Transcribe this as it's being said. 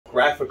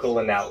graphical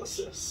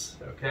analysis,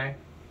 okay?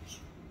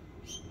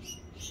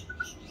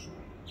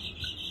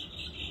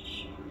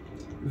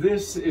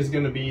 This is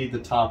going to be the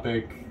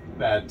topic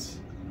that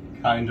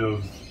kind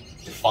of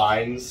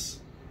defines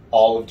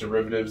all of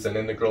derivatives and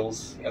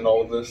integrals and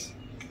all of this.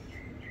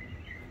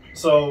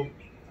 So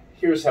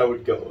here's how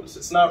it goes.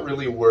 It's not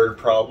really word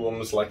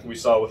problems like we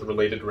saw with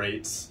related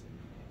rates.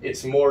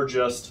 It's more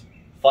just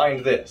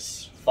find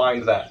this,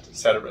 find that,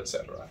 etc.,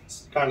 etc.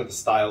 It's kind of the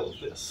style of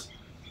this.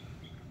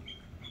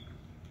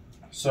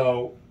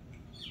 So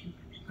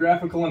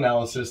graphical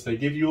analysis, they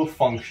give you a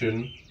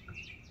function,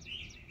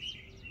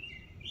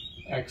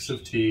 x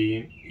of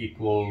t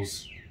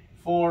equals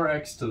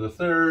 4x to the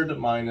third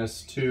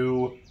minus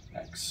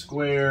 2x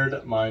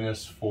squared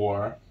minus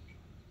 4.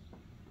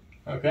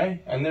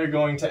 Okay, and they're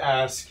going to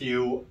ask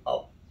you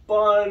a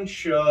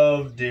bunch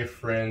of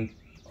different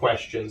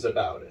questions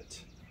about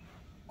it.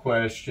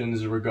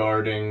 Questions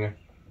regarding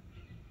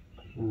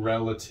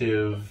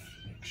relative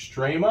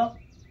extrema.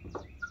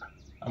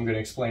 I'm going to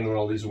explain what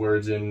all these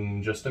words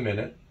in just a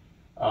minute.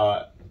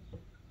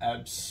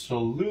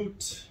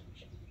 Absolute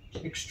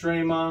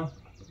extrema,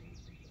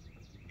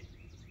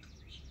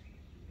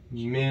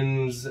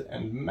 mins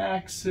and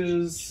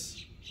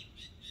maxes,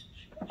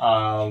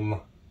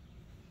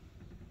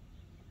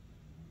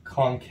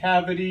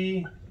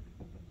 concavity,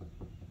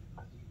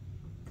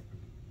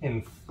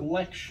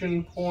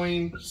 inflection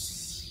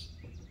points,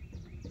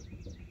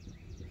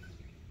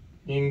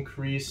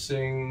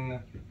 increasing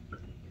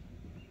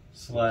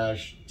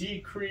 /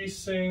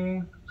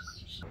 decreasing,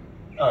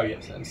 oh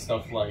yes, and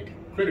stuff like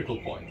critical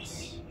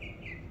points.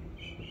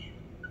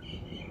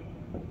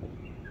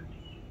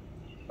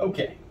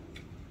 Okay,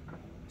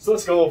 so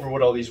let's go over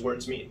what all these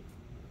words mean.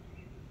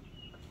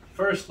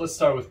 First, let's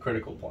start with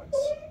critical points.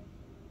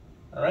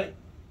 All right?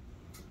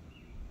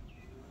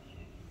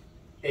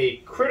 A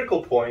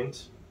critical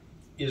point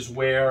is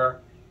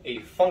where a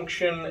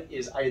function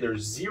is either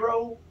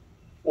 0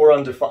 or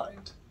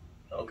undefined.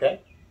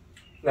 Okay?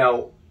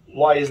 Now,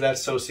 why is that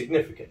so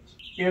significant?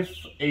 If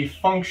a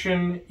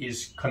function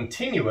is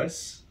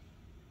continuous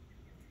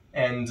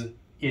and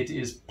it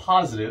is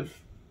positive,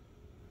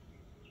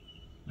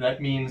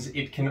 that means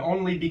it can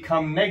only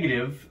become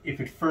negative if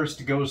it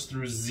first goes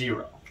through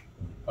 0.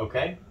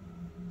 Okay?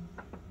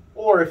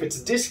 Or if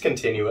it's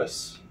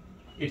discontinuous,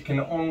 it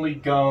can only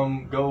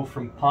go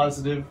from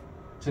positive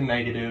to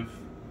negative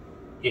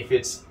if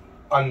it's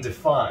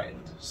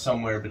undefined,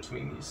 somewhere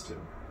between these two.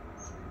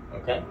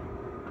 Okay?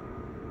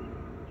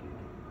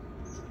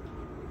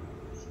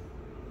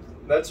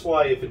 That's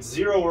why if it's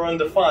 0 or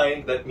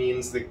undefined, that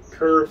means the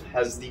curve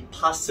has the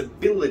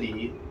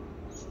possibility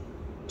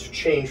to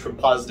change from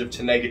positive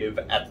to negative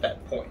at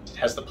that point. It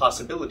has the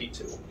possibility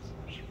to.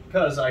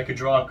 Because I could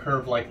draw a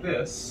curve like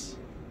this,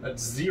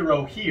 that's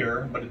 0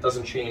 here, but it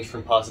doesn't change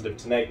from positive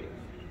to negative.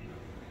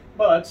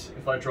 But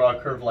if I draw a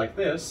curve like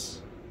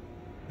this,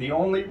 the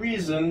only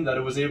reason that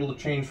it was able to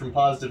change from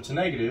positive to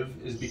negative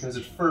is because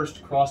it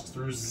first crossed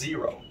through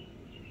 0.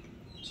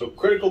 So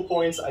critical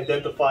points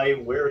identify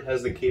where it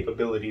has the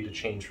capability to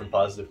change from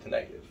positive to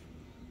negative.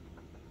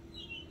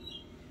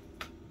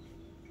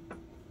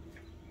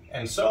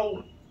 And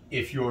so,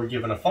 if you're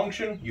given a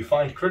function, you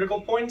find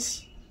critical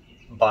points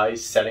by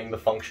setting the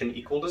function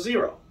equal to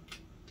 0.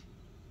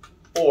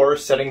 Or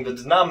setting the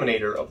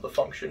denominator of the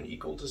function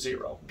equal to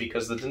 0.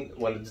 Because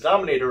when the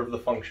denominator of the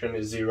function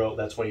is 0,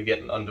 that's when you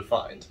get an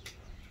undefined.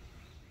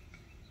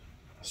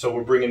 So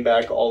we're bringing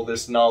back all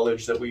this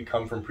knowledge that we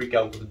come from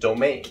pre-calc with the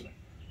domain.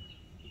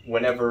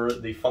 Whenever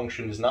the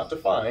function is not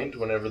defined,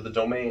 whenever the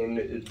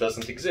domain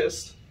doesn't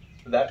exist,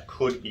 that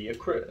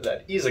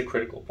is a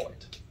critical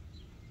point.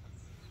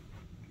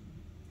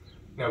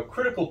 Now,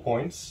 critical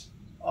points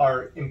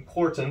are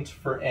important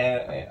for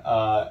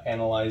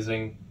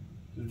analyzing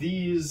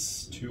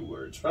these two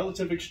words,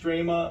 relative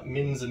extrema,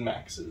 mins and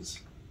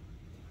maxes.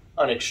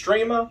 An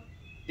extrema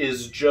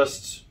is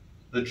just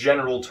the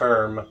general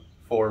term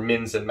for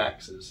mins and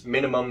maxes,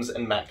 minimums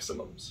and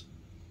maximums.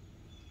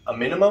 A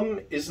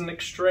minimum is an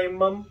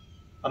extremum,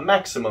 a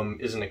maximum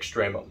is an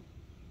extremum.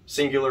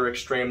 Singular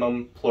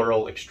extremum,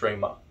 plural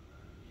extrema.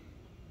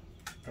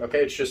 Okay,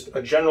 it's just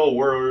a general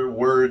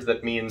word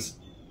that means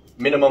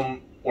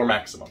minimum or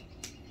maximum.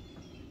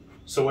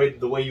 So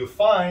the way you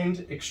find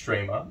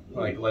extrema,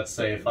 like let's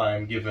say if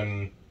I'm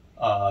given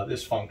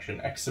this function,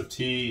 x of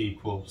t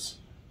equals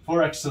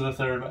 4x to the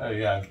third,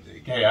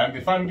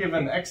 if I'm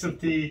given x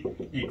of t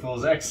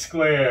equals x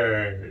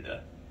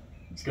squared,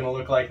 it's going to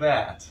look like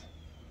that.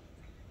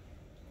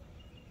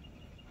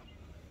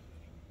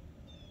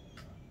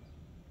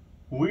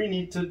 We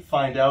need to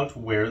find out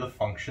where the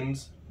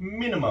function's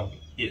minimum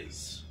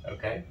is,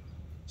 okay?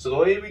 So the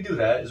way we do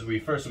that is we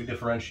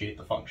differentiate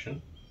the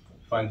function,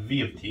 find v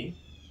of t,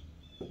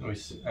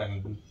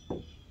 and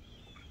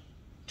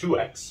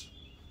 2x,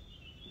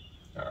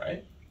 all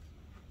right?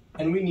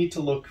 And we need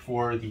to look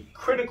for the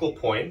critical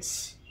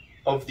points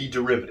of the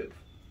derivative,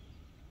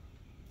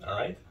 all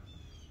right?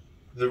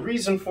 The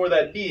reason for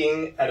that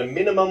being at a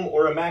minimum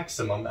or a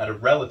maximum, at a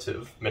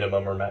relative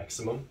minimum or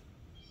maximum,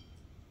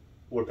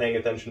 we're paying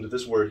attention to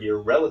this word here,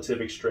 relative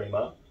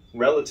extrema,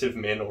 relative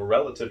min or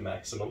relative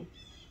maximum,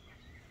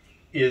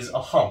 is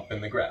a hump in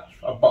the graph,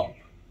 a bump.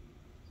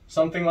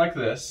 Something like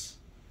this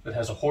that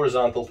has a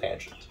horizontal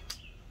tangent.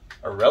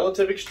 A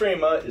relative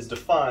extrema is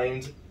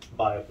defined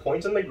by a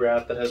point in the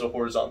graph that has a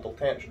horizontal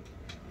tangent.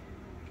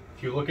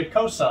 If you look at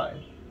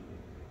cosine,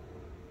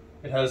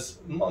 it has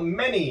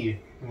many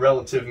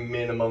relative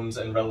minimums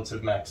and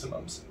relative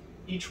maximums.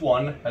 Each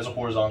one has a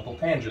horizontal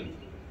tangent.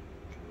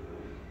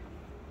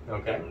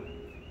 Okay?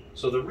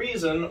 So the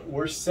reason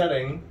we're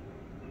setting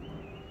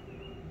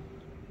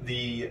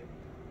the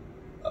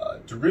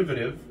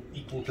derivative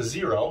equal to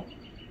 0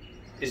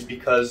 is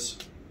because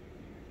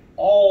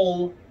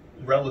all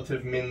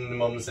relative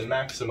minimums and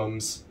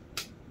maximums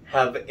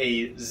have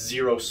a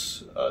zero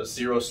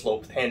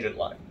slope tangent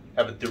line,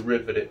 have a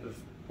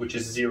derivative which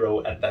is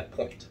 0 at that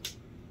point.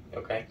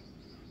 Okay?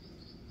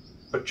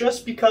 But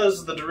just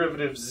because the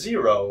derivative's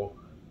 0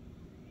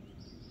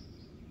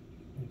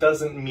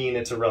 doesn't mean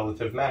it's a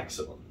relative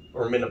maximum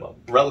or minimum,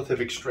 relative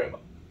extrema.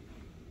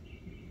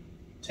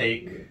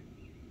 Take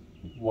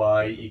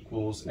y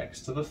equals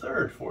x to the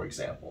third, for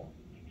example.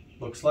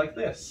 Looks like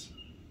this.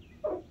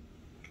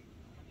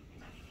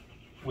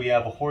 We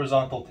have a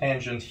horizontal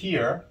tangent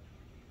here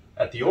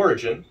at the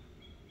origin,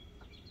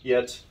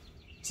 yet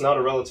it's not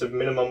a relative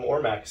minimum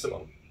or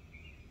maximum.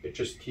 It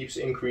just keeps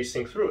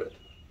increasing through it.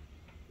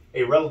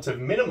 A relative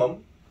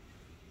minimum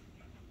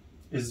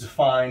is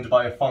defined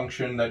by a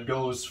function that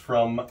goes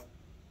from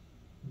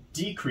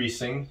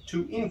decreasing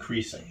to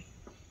increasing.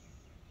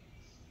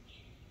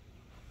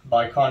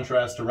 By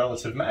contrast, a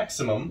relative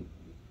maximum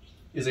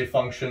is a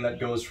function that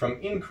goes from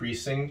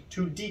increasing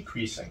to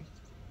decreasing.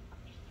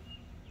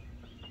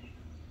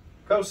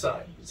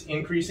 Cosine, it's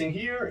increasing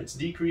here, it's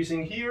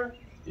decreasing here,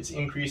 it's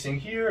increasing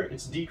here,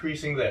 it's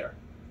decreasing there.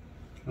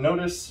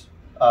 Notice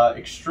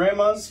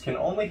extremas can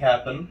only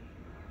happen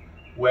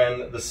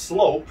when the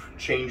slope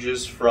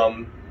changes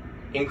from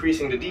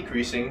increasing to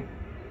decreasing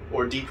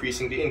or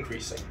decreasing to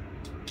increasing.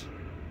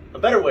 A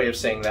better way of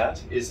saying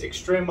that is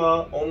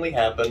extrema only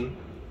happen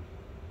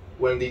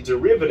when the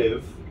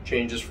derivative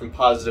changes from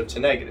positive to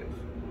negative,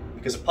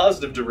 because a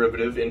positive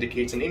derivative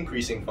indicates an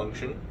increasing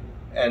function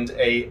and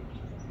a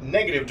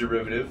negative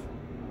derivative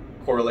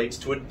correlates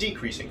to a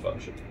decreasing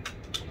function.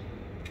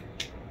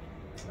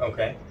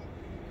 Okay,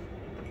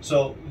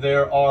 so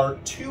there are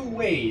two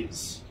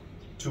ways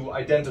to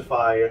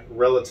identify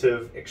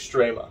relative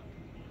extrema,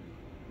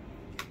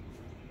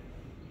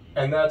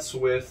 and that's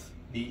with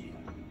the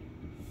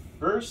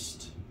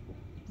first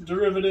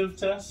derivative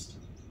test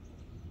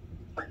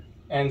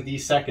and the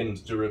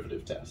second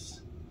derivative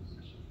test.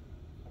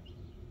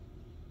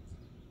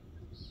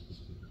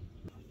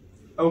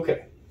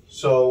 Okay,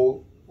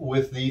 so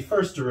with the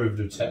first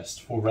derivative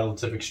test for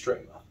relative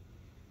extrema,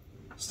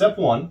 step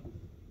 1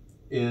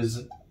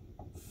 is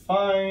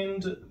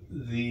find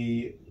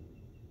the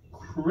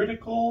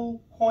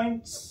critical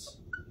points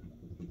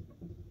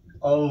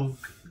of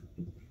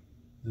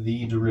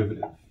the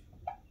derivative.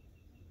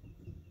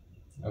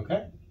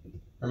 Okay?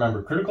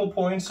 Remember, critical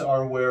points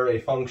are where a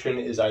function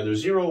is either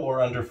 0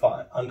 or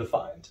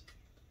undefined.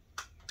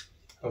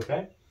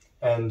 Okay?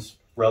 And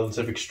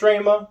relative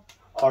extrema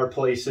are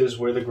places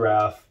where the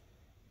graph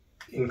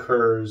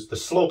incurs, the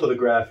slope of the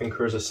graph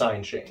incurs a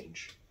sign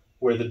change,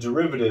 where the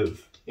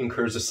derivative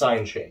incurs a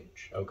sign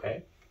change.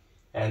 Okay?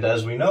 And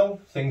as we know,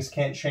 things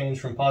can't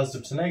change from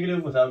positive to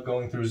negative without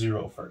going through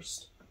 0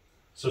 first.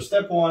 So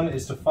step 1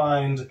 is to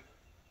find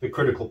the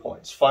critical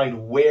points,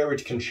 find where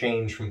it can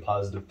change from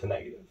positive to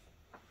negative.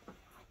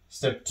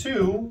 Step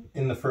 2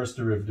 in the first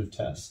derivative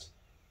test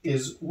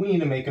is we need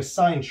to make a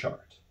sign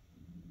chart.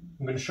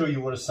 I'm going to show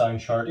you what a sign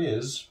chart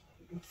is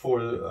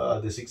for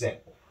this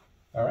example.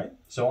 All right,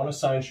 so on a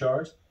sign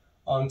chart,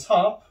 on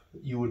top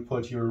you would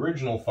put your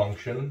original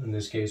function, in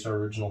this case our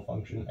original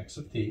function x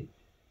of t,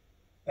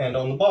 and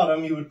on the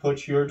bottom you would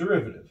put your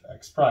derivative,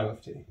 x prime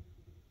of t.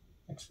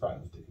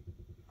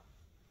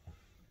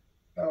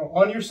 Now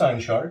on your sign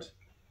chart,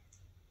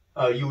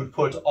 you would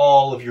put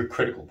all of your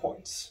critical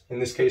points. In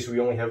this case, we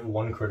only have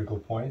one critical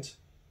point.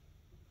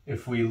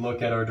 If we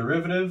look at our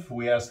derivative,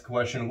 we ask the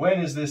question, when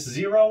is this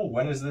 0?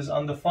 When is this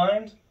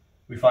undefined?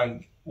 We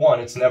find 1,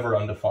 it's never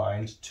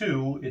undefined.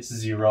 2, it's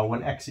 0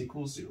 when x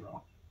equals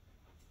 0.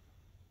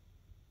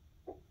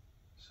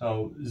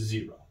 So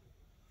 0.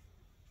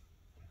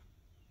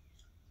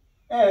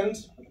 And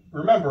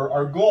remember,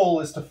 our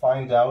goal is to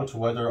find out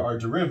whether our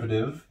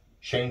derivative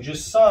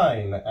changes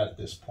sign at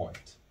this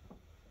point.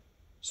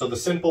 So the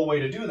simple way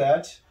to do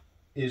that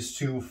is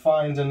to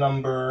find a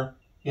number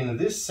in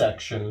this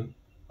section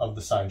of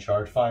the sign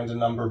chart, find a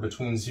number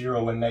between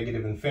 0 and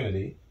negative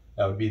infinity.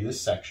 That would be this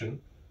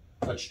section.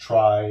 Let's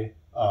try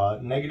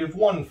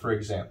 -1, for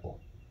example.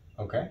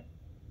 Okay?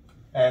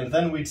 And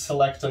then we'd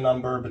select a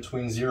number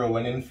between 0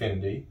 and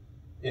infinity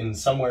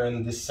somewhere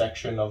in this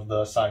section of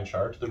the sign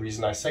chart. The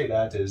reason I say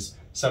that is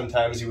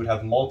sometimes you would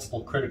have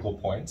multiple critical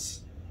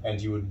points, and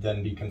you would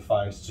then be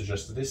confined to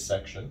just this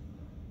section.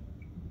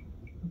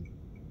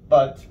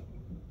 But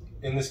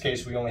in this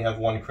case, we only have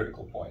one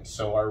critical point,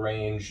 so our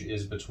range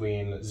is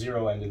between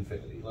 0 and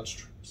infinity.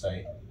 Let's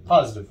say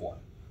positive 1,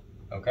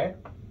 okay?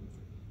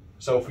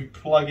 So if we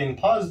plug in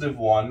positive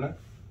 1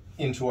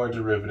 into our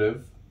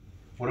derivative,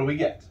 what do we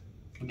get?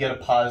 We get a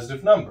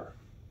positive number.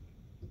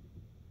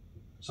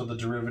 So the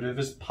derivative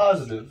is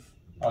positive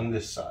on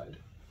this side.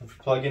 If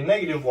we plug in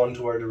negative 1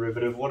 to our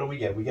derivative, what do we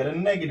get? We get a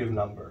negative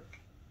number.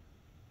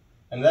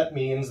 And that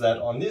means that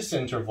on this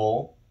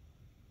interval,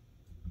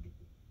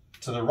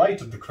 to the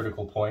right of the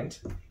critical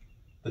point,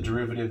 the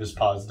derivative is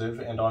positive,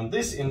 and on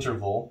this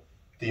interval,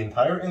 the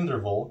entire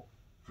interval,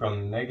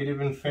 from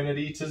negative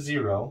infinity to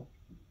 0,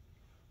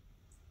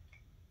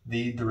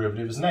 the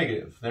derivative is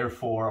negative.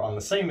 Therefore, on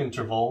the same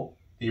interval,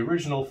 the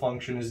original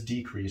function is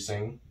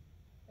decreasing,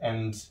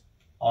 and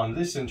on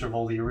this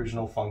interval, the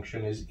original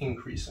function is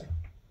increasing.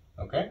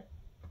 Okay?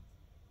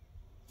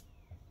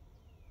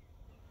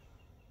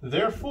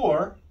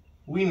 Therefore,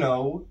 we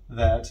know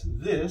that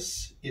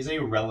this is a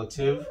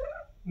relative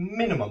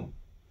minimum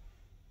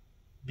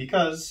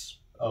because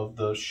of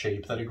the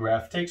shape that a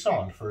graph takes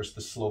on. First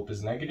the slope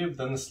is negative,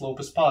 then the slope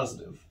is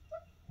positive.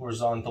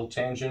 Horizontal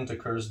tangent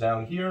occurs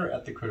down here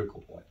at the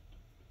critical point.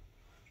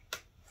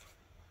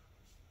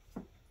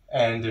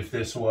 And if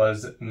this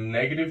was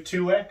negative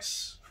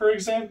 2x, for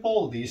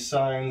example, these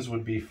signs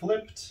would be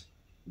flipped.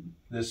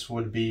 This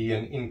would be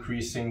an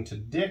increasing to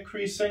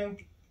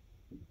decreasing.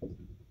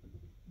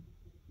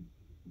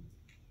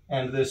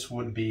 And this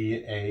would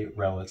be a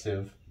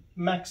relative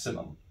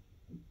maximum.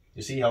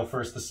 You see how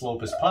first the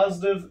slope is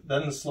positive,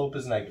 then the slope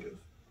is negative.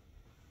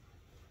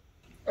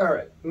 All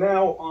right,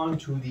 now on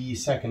to the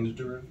second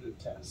derivative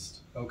test,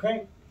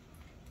 okay?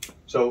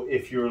 So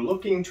if you're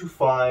looking to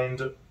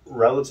find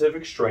relative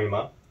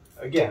extrema,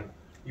 again,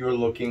 you're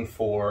looking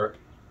for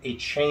a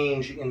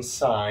change in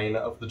sign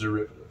of the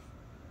derivative.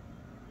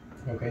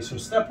 Okay, so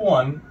step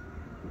 1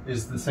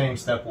 is the same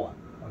step 1.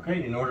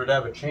 Okay, in order to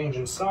have a change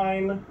in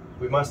sign,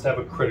 we must have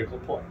a critical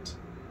point.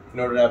 In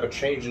order to have a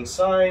change in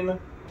sign,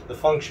 the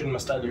function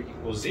must either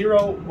equal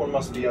 0 or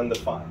must be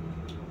undefined.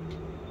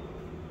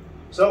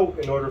 So,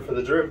 in order for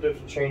the derivative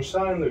to change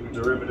sign, the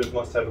derivative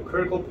must have a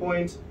critical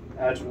point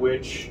at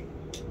which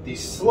the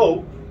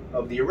slope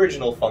of the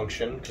original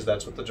function, because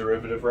that's what the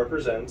derivative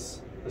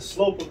represents, the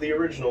slope of the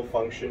original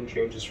function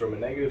changes from a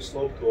negative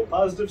slope to a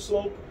positive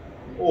slope,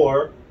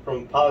 or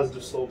from a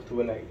positive slope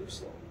to a negative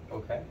slope.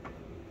 Okay?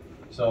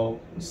 So,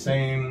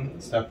 same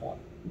step 1.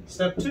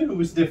 Step 2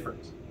 is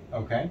different.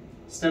 Okay?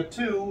 Step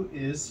 2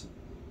 is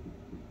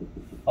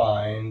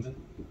find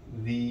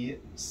the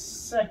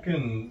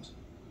second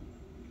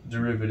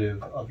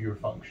derivative of your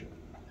function.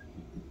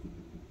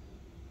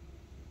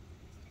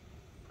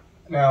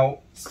 Now,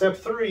 step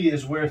 3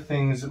 is where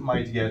things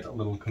might get a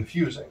little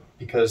confusing,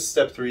 because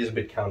step 3 is a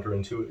bit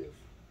counterintuitive.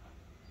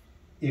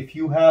 If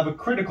you have a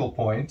critical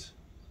point,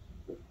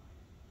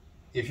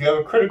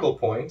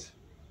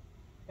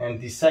 and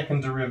the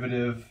second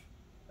derivative,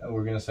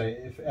 we're going to say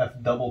if f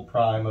double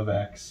prime of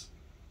x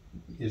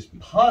is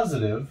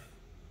positive,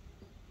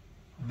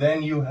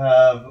 then you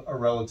have a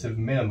relative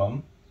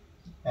minimum.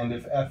 And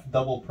if f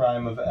double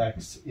prime of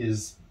x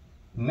is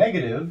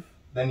negative,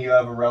 then you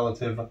have a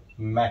relative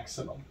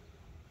maximum.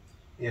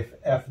 If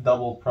f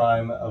double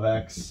prime of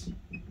x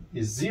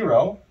is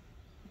 0,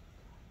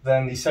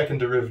 then the second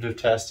derivative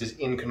test is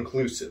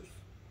inconclusive.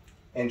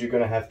 And you're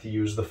going to have to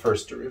use the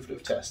first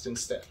derivative test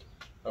instead.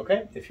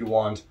 Okay? If you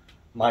want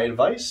my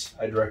advice,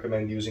 I'd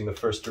recommend using the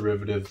first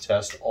derivative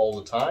test all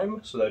the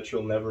time so that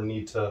you'll never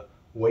need to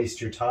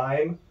waste your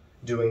time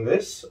doing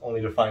this,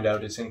 only to find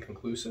out it's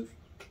inconclusive.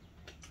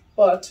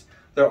 But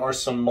there are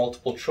some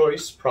multiple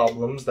choice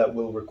problems that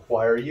will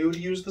require you to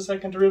use the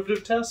second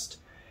derivative test,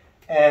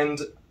 and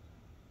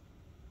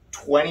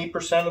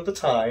 20% of the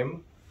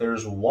time,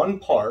 there's one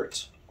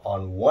part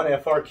on one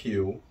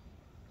FRQ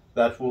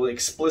that will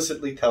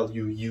explicitly tell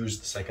you use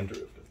the second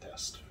derivative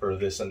test for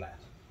this and that.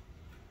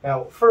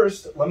 Now,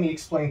 first, let me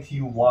explain to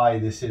you why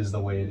this is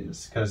the way it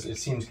is, because it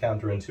seems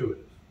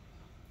counterintuitive.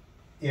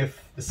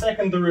 If the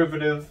second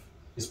derivative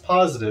is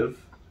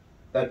positive,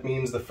 that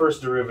means the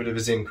first derivative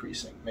is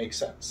increasing. Makes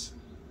sense.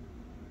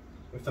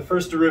 If the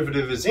first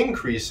derivative is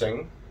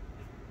increasing,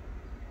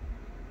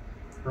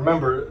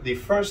 remember the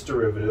first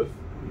derivative,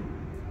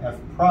 f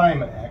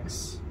prime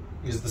x,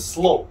 is the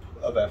slope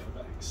of f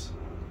of x.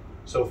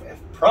 So if f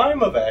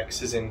prime of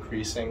x is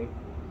increasing,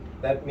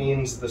 that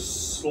means the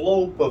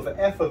slope of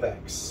f of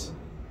x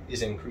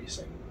is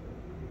increasing.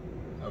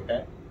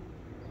 Okay?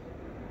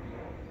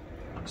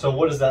 So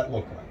what does that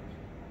look like?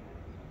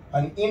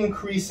 An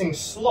increasing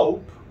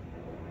slope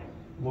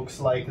looks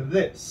like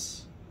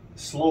this. The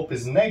slope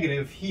is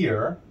negative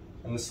here,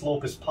 and the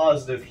slope is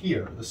positive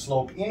here. The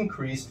slope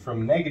increased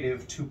from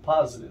negative to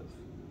positive.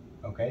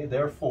 Okay,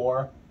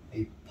 therefore,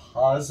 a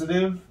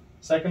positive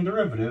second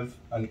derivative,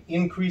 an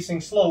increasing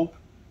slope,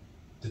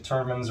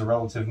 determines a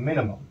relative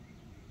minimum.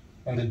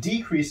 And a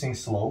decreasing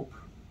slope,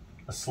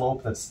 a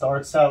slope that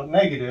starts out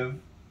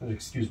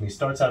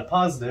starts out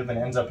positive and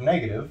ends up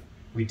negative,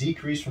 we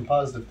decrease from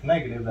positive to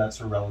negative,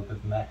 that's a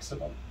relative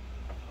maximum.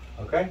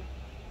 Okay?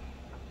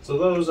 So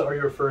those are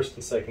your first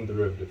and second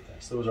derivative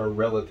tests. Those are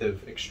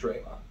relative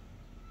extrema.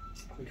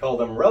 We call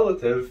them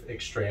relative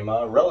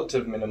extrema,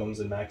 relative minimums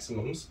and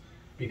maximums,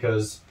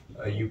 because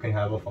you can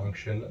have a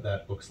function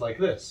that looks like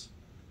this,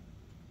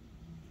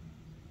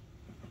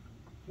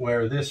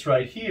 where this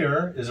right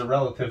here is a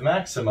relative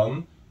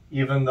maximum,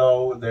 even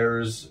though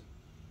there's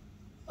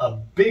a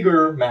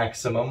bigger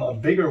maximum, a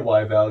bigger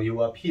y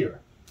value up here,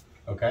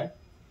 okay?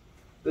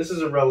 This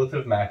is a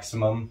relative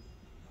maximum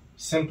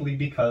simply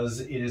because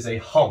it is a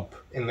hump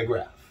in the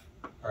graph,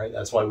 all right?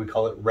 That's why we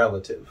call it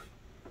relative.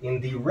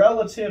 In the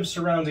relative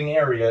surrounding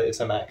area,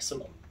 it's a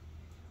maximum.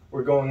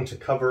 We're going to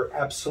cover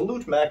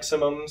absolute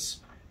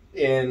maximums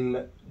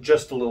in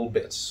just a little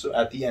bit, so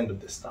at the end of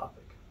this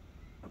topic.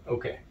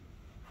 Okay.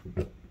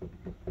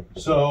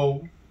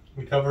 So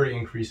we covered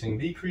increasing,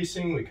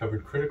 decreasing, we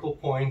covered critical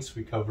points,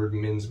 we covered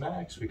mins,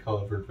 max, we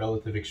covered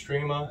relative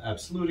extrema,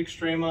 absolute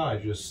extrema, I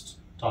just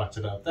talked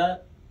about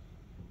that.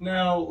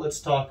 Now let's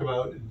talk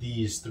about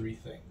these three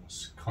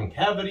things: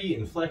 concavity,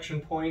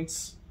 inflection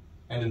points,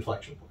 and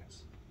inflection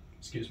points.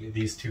 Excuse me,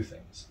 these two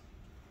things.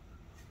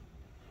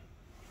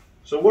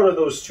 So what are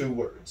those two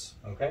words,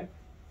 okay?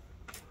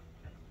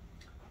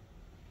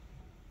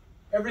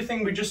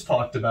 Everything we just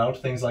talked about,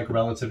 things like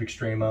relative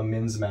extrema,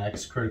 mins,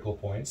 max, critical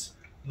points,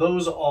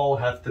 those all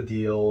have to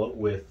deal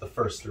with the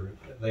first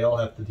derivative. They all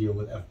have to deal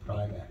with f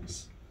prime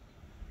x.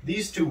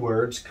 These two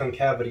words,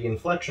 concavity,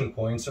 inflection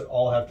points,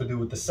 all have to do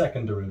with the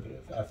second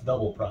derivative, f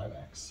double prime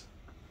x.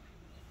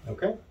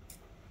 Okay?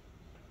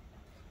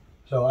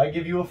 So I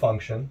give you a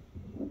function,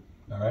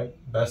 all right?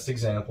 Best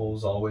example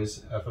is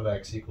always f of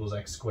x equals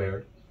x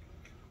squared,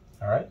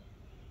 all right?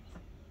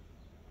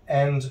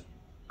 And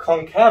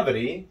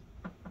concavity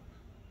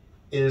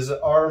is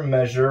our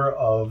measure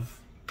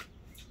of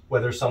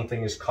whether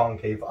something is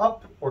concave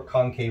up or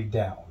concave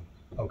down,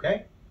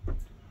 okay?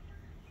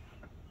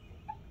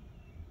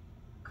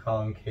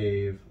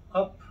 Concave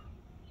up,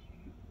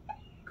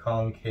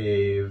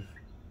 concave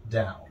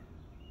down,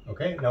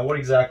 okay? Now what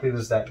exactly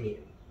does that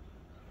mean?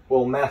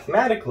 Well,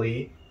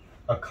 mathematically,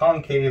 a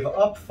concave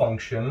up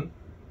function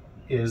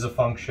is a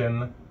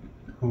function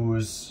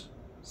whose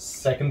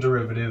second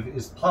derivative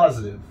is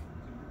positive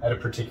at a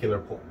particular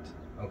point,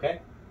 okay?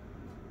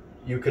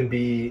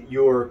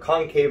 You're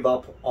concave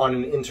up on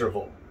an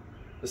interval,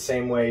 the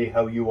same way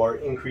how you are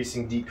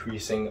increasing,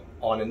 decreasing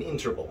on an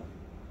interval.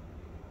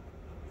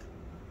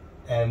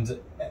 And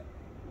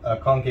a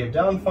concave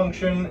down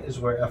function is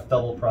where f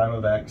double prime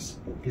of x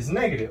is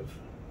negative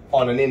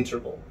on an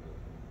interval.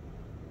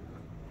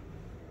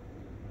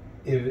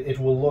 It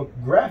will look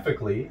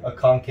graphically, a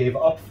concave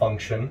up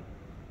function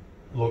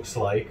looks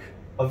like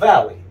a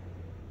valley.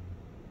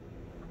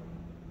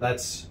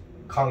 That's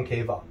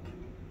concave up.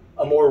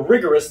 A more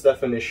rigorous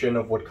definition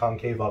of what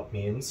concave up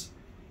means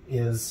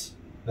is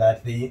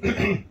that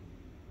the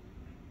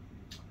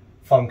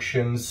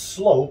function's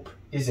slope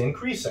is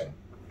increasing,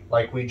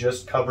 like we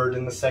just covered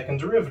in the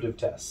second derivative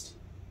test.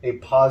 A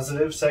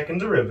positive second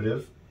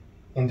derivative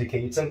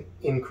indicates an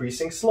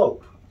increasing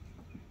slope.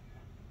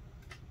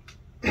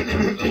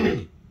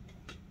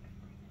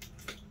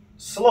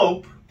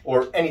 Slope,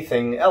 or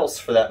anything else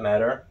for that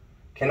matter,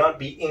 cannot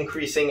be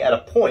increasing at a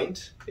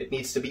point. It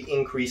needs to be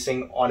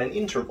increasing on an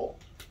interval.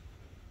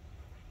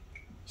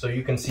 So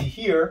you can see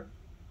here,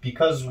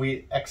 because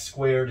x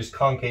squared is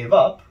concave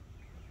up,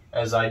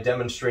 as I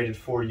demonstrated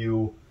for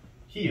you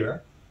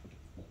here,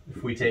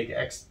 if we take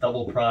x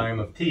double prime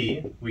of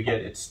t, we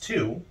get it's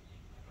 2.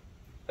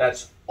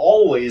 That's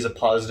always a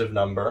positive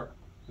number,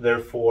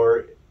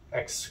 therefore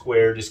x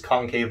squared is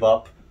concave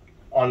up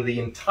on the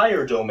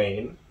entire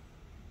domain.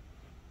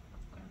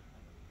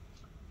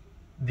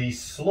 The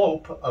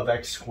slope of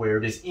x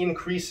squared is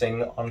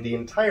increasing on the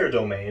entire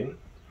domain.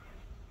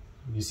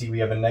 You see we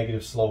have a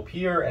negative slope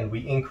here, and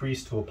we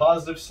increase to a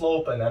positive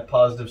slope, and that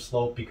positive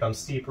slope becomes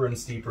steeper and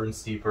steeper and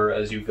steeper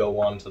as you go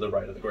on to the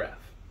right of the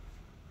graph.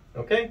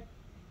 Okay?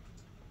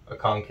 A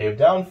concave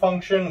down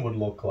function would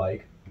look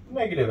like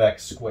negative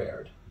x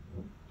squared,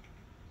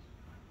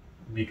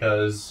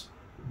 because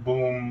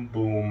boom,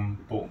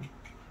 boom, boom.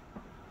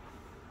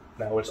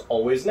 Now it's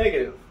always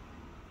negative.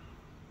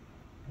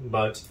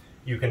 But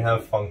you can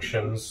have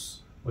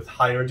functions with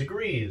higher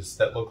degrees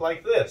that look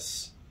like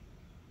this,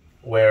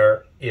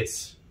 where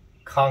it's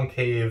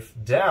concave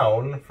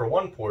down for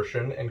one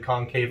portion and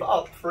concave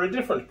up for a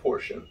different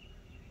portion.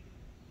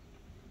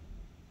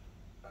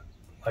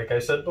 Like I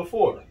said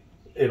before,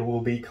 it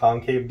will be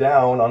concave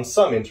down on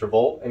some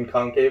interval and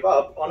concave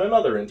up on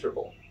another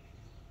interval.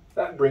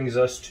 That brings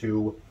us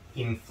to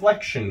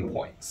inflection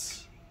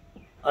points.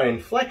 An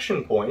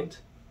inflection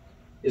point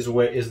is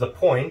the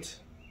point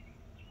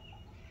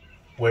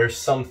where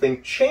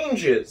something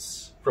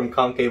changes from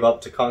concave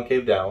up to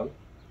concave down,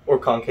 or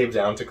concave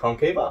down to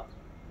concave up.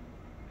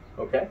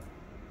 Okay?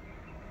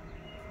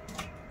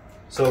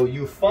 So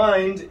you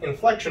find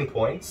inflection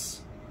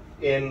points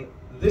in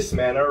this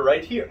manner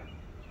right here.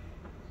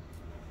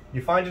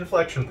 You find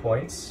inflection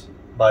points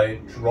by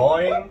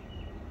drawing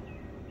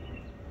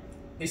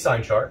a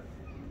sign chart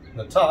On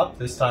the top,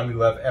 this time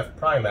you have f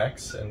prime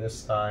x, and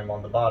this time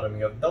on the bottom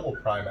you have double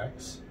prime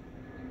x.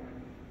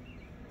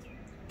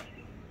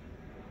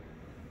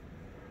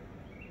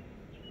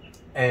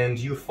 And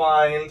you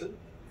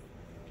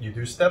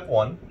do step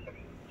 1,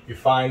 you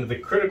find the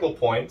critical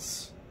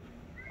points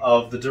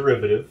of the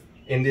derivative.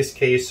 In this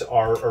case,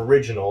 our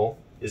original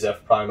is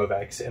f prime of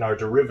x, and our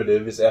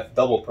derivative is f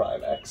double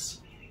prime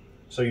x.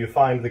 So you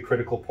find the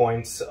critical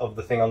points of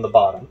the thing on the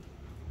bottom.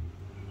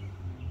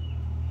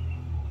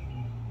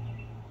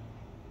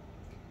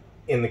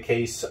 In the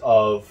case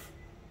of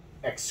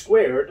x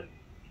squared,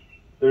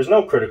 there's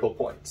no critical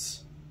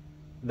points.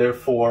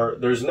 Therefore,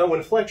 there's no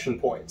inflection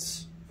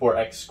points for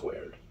x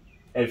squared.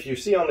 And if you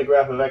see on the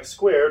graph of x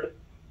squared,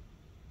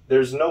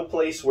 there's no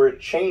place where it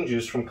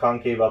changes from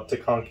concave up to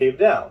concave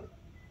down.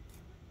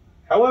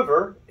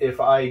 However,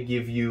 if I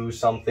give you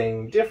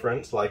something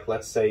different, like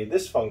let's say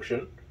this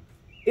function,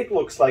 it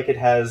looks like it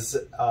has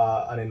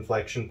an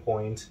inflection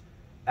point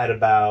at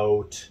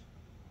about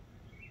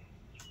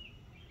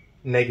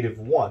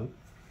 -1.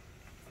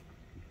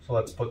 So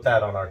let's put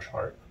that on our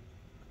chart.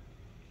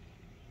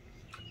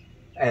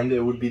 And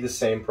it would be the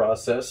same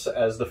process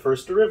as the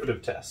first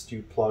derivative test.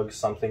 You plug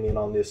something in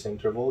on this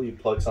interval, you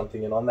plug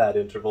something in on that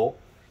interval.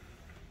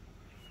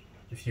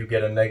 If you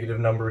get a negative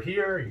number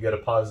here, you get a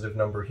positive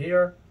number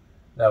here.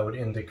 That would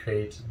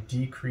indicate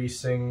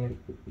decreasing,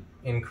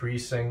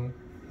 increasing,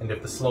 and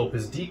if the slope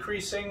is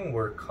decreasing,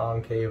 we're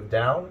concave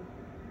down,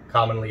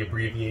 commonly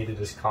abbreviated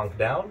as conc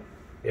down.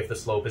 If the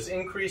slope is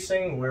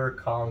increasing, we're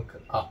conc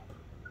up.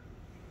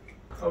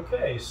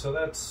 Okay, so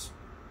that's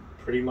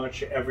pretty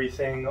much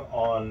everything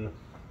on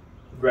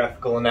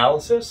graphical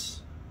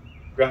analysis.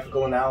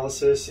 Graphical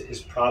analysis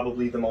is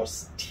probably the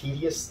most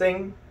tedious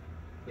thing.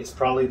 It's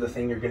probably the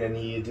thing you're going to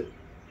need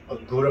a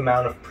good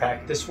amount of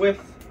practice with.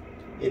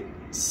 It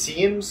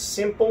seems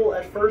simple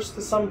at first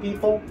to some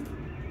people,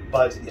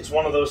 but it's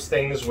one of those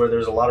things where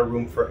there's a lot of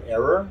room for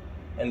error,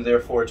 and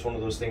therefore it's one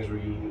of those things where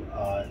you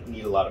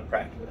need a lot of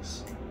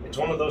practice. It's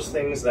one of those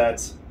things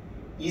that's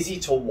easy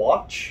to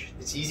watch,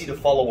 it's easy to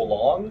follow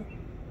along,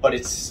 but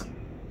it's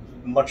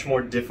much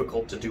more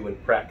difficult to do in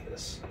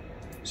practice.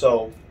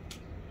 So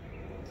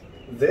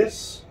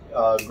this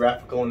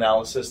graphical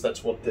analysis,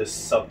 that's what this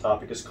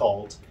subtopic is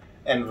called,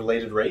 and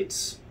related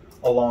rates,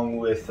 along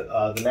with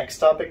the next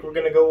topic we're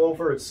going to go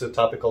over, it's a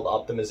topic called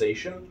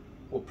optimization,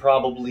 will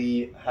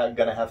probably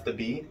gonna have to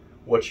be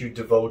what you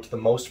devote the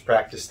most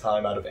practice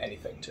time out of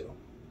anything to.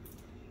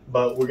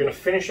 But we're going to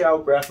finish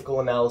out graphical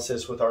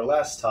analysis with our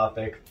last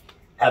topic,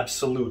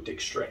 absolute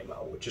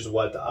extrema, which is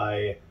what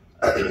I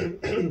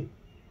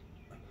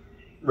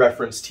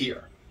referenced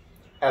here.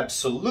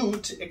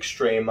 Absolute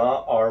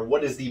extrema are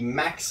what is the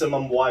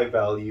maximum y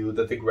value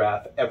that the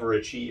graph ever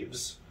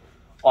achieves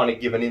on a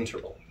given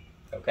interval.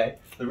 Okay?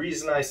 The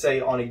reason I say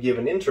on a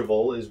given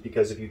interval is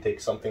because if you take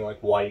something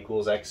like y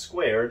equals x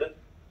squared,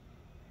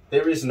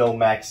 there is no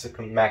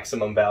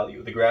maximum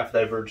value. The graph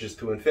diverges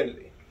to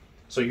infinity.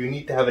 So you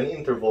need to have an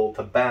interval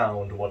to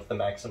bound what the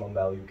maximum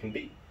value can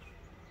be.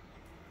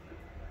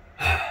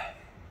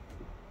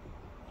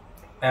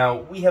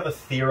 Now, we have a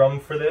theorem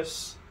for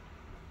this.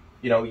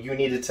 You know, you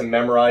needed to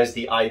memorize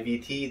the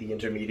IVT, the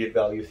intermediate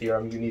value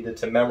theorem. You needed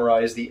to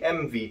memorize the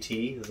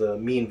MVT, the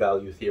mean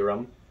value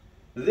theorem.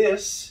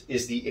 This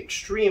is the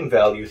extreme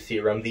value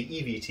theorem, the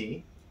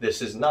EVT.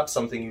 This is not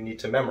something you need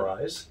to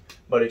memorize,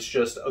 but it's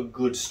just a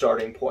good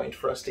starting point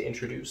for us to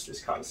introduce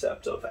this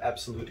concept of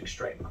absolute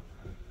extrema.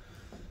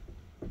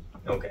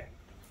 Okay,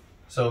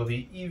 so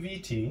the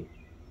EVT,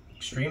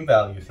 extreme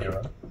value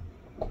theorem,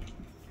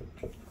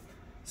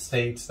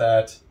 states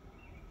that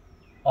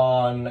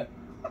on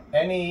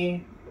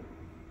any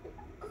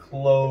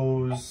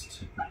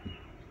closed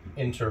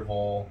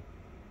interval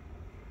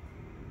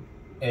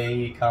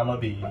a comma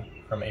b,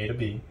 from a to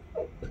b,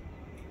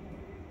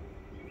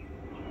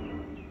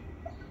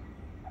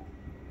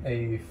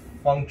 a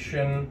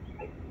function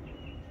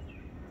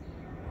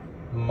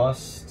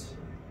must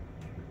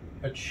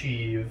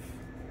achieve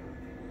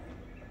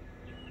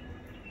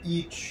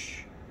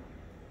each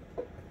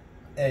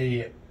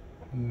a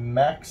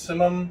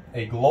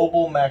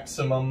global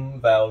maximum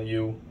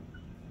value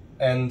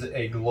and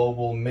a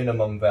global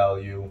minimum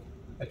value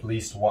at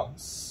least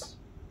once.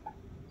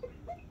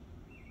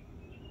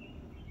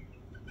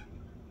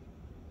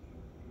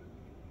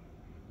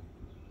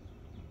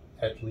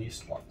 At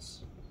least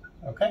once.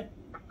 Okay?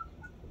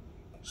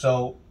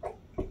 So,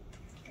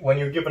 when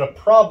you're given a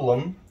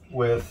problem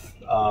with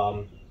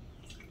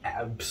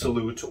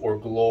absolute or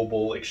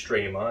global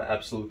extrema,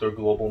 absolute or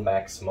global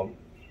maximum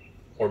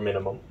or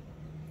minimum,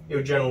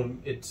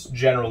 it's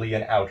generally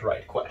an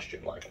outright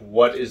question, like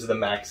what is the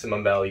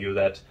maximum value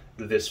that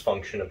this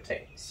function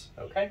obtains,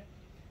 okay?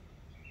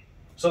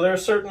 So there are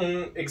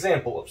certain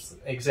examples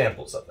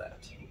of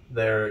that.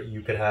 There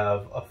you could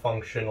have a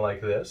function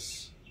like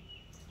this,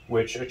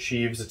 which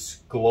achieves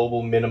its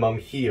global minimum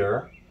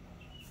here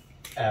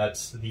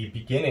at the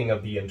beginning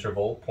of the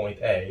interval, point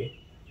A,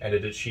 and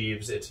it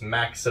achieves its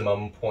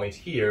maximum point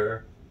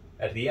here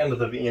at the end of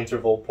the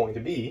interval,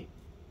 point B.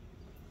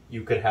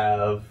 You could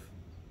have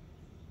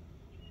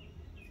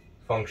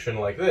function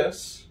like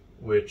this,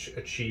 which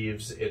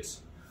achieves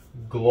its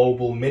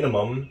global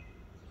minimum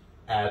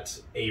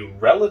at a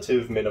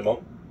relative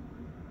minimum,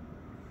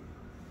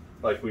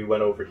 like we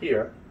went over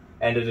here,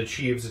 and it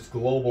achieves its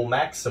global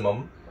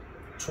maximum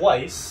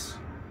twice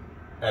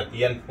at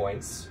the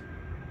endpoints.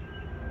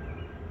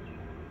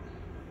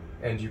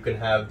 And you can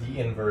have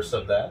the inverse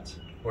of that,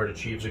 where it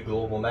achieves a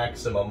global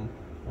maximum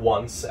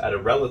once at a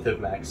relative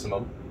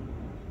maximum,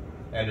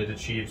 and it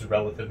achieves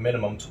relative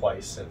minimum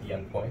twice at the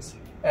endpoints.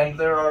 And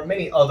there are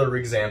many other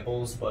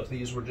examples, but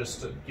these were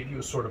just to give you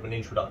a sort of an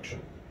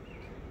introduction.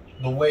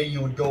 The way you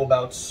would go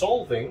about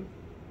solving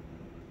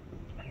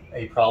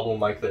a problem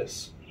like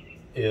this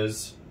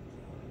is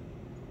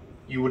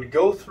you would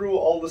go through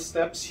all the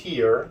steps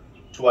here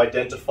to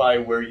identify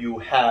where you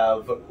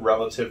have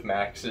relative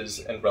maxes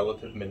and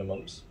relative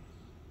minimums.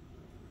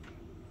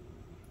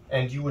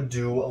 And you would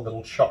do a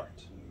little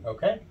chart,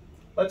 okay?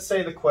 Let's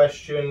say the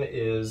question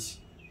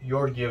is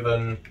you're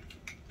given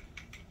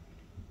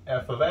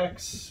f of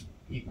x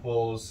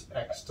equals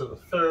x to the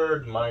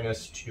third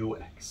minus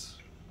 2x,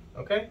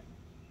 okay?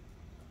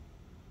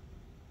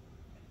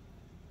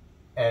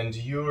 And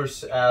you're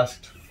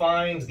asked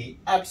find the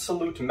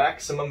absolute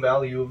maximum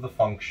value of the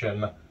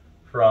function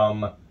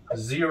from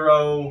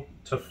 0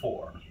 to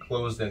 4,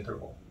 closed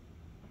interval.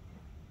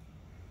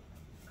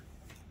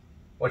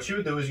 What you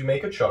would do is you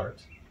make a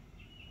chart.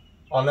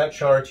 On that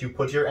chart you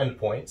put your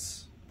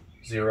endpoints,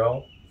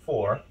 0,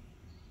 4,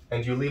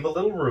 and you leave a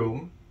little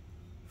room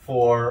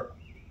for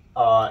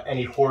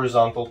any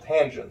horizontal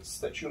tangents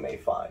that you may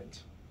find.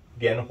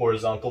 Again,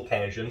 horizontal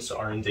tangents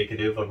are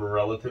indicative of a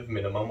relative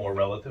minimum or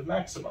relative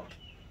maximum.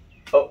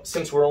 But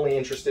since we're only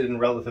interested in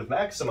relative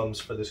maximums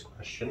for this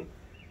question,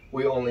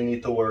 we only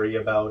need to worry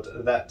about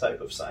that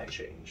type of sign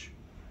change.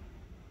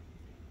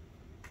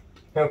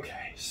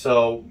 Okay,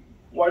 so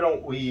why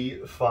don't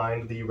we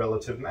find the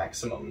relative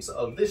maximums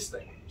of this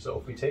thing? So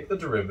if we take the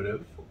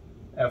derivative,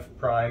 f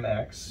prime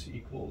x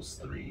equals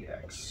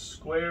 3x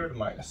squared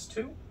minus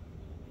 2,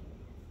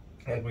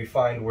 and we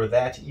find where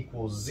that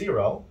equals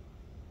 0,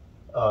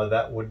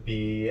 that would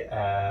be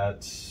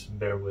at,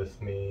 bear with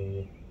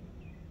me,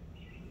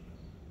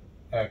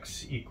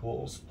 x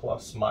equals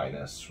plus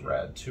minus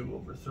rad 2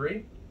 over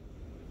 3.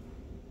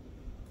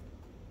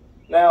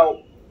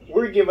 Now,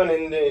 we're given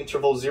in the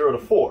interval 0 to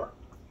 4.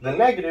 The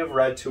negative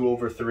rad 2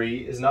 over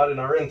 3 is not in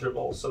our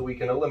interval, so we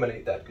can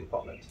eliminate that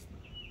component.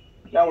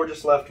 Now we're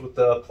just left with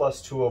the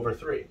plus 2 over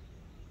 3.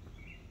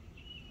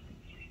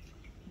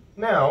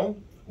 Now,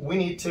 we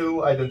need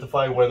to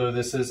identify whether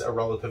this is a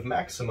relative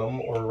maximum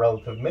or a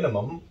relative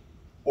minimum,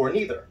 or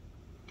neither.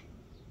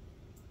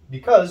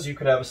 Because you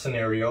could have a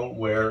scenario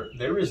where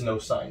there is no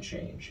sign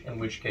change, in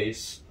which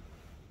case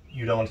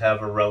you don't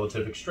have a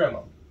relative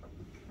extremum.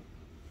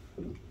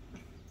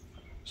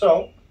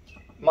 So,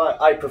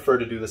 I prefer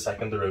to do the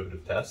second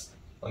derivative test.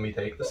 Let me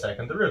take the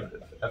second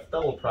derivative. F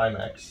double prime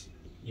x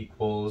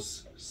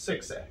equals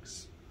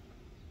 6x.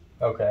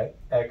 Okay,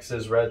 x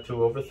is rad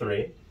 2 over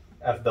 3.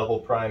 F double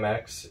prime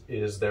x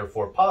is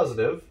therefore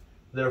positive.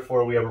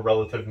 Therefore, we have a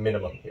relative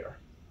minimum here.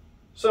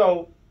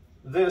 So,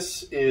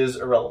 this is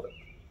irrelevant.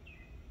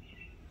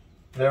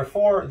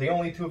 Therefore, the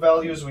only two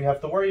values we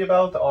have to worry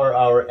about are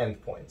our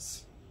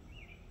endpoints.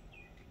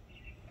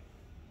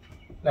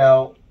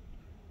 Now,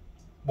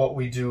 what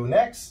we do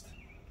next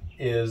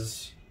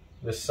is,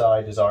 this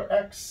side is our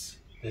x,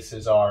 this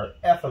is our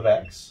f of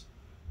x,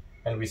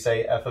 and we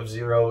say f of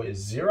 0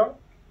 is 0,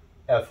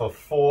 f of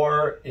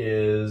 4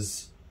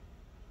 is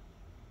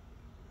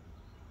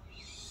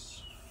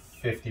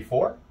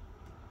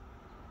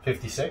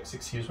 56,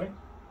 excuse me.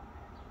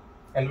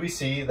 And we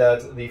see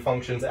that the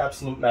function's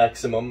absolute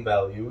maximum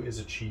value is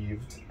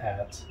achieved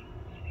at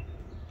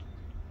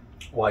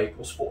y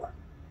equals 4.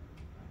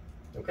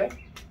 Okay?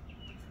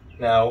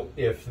 Now,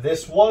 if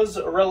this was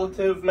a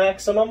relative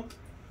maximum,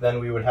 then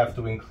we would have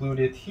to include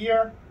it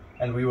here,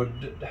 and we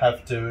would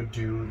have to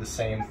do the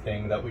same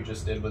thing that we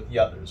just did with the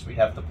others. We'd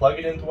have to plug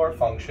it into our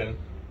function,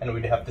 and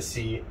we'd have to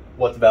see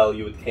what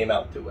value it came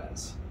out to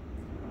as.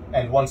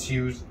 And once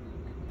you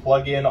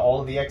plug in all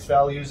of the x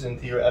values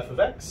into your f of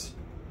x,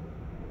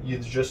 you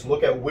just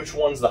look at which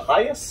one's the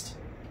highest,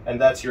 and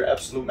that's your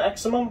absolute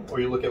maximum, or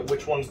you look at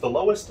which one's the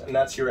lowest, and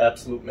that's your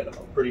absolute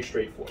minimum. Pretty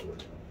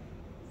straightforward.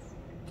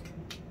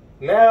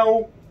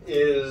 Now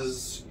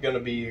is going to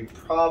be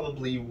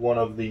probably one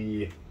of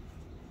the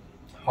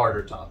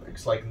harder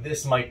topics. Like,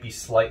 this might be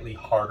slightly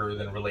harder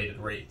than related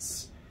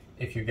rates,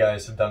 if you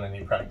guys have done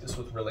any practice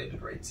with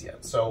related rates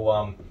yet. So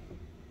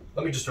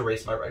let me just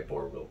erase my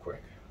whiteboard real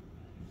quick.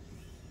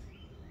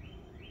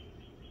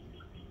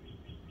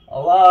 A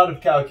lot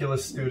of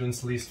calculus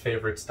students' least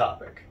favorite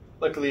topic.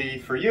 Luckily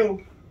for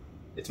you,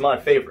 it's my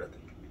favorite.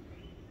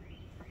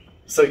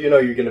 So you know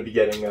you're going to be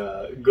getting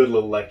a good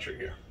little lecture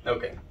here.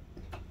 Okay,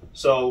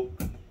 so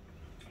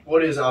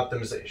what is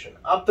optimization?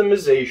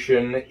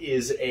 Optimization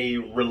is a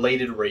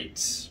related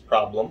rates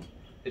problem.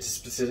 It's a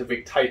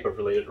specific type of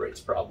related rates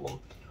problem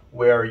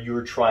where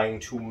you're trying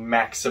to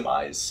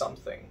maximize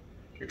something.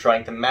 You're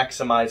trying to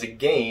maximize a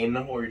gain,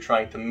 or you're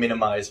trying to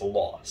minimize a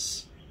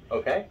loss.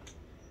 Okay?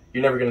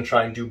 You're never going to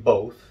try and do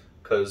both,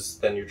 because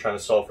then you're trying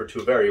to solve for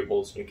two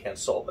variables, and you can't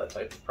solve that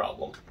type of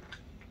problem.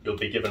 You'll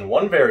be given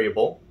one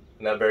variable,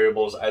 and that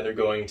variable is either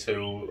going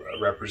to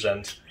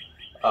represent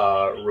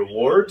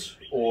reward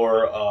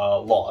or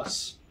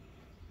loss,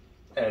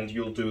 and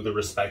you'll do the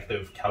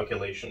respective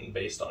calculation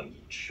based on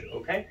each,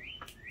 okay?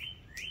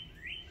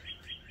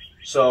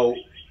 So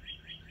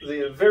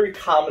the very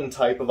common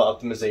type of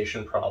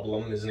optimization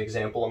problem is an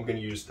example I'm going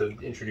to use to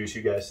introduce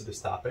you guys to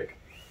this topic.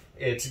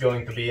 It's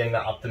going to be an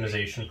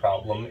optimization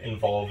problem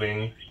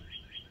involving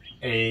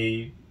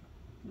a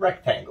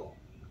rectangle.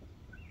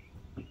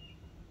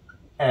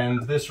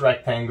 And this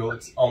rectangle, they're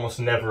almost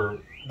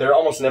never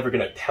going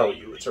to tell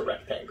you it's a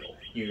rectangle.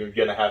 You're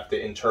going to have to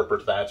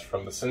interpret that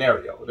from the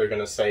scenario. They're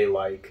going to say,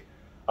 like,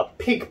 a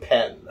pig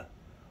pen,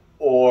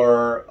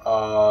 or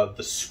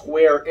the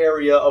square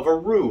area of a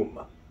room.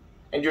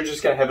 And you're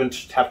just going to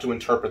have to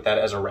interpret that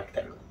as a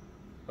rectangle.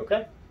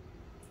 Okay?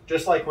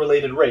 Just like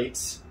related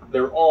rates,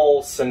 they're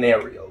all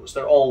scenarios.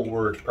 They're all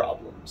word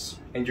problems.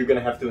 And you're going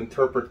to have to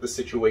interpret the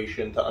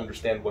situation to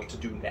understand what to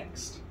do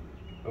next.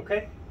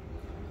 Okay?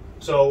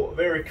 So, a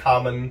very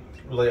common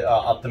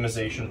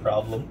optimization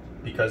problem,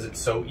 because it's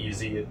so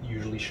easy, it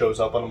usually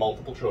shows up on a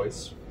multiple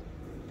choice,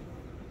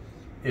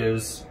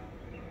 is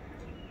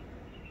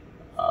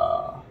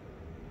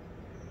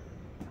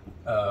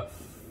a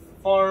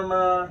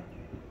farmer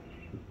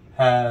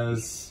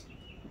has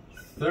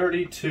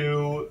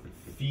 32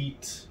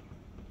 feet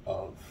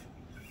of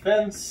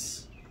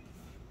fence.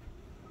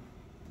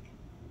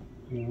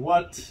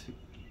 What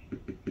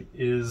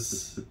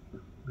is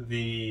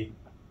the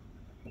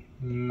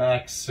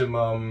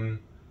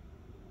maximum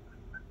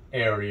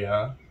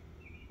area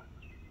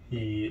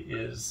he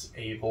is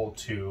able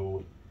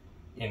to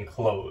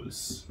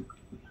enclose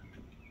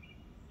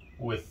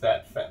with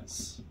that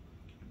fence?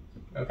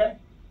 Okay?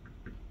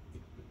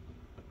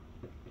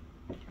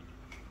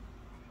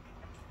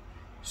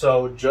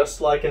 So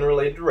just like in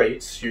related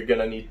rates, you're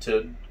going to need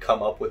to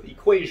come up with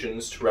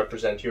equations to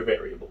represent your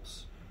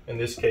variables. In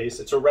this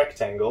case, it's a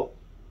rectangle,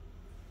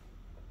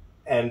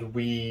 and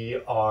we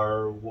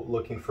are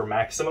looking for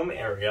maximum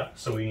area,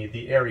 so we need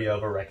the area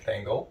of a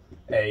rectangle.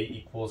 A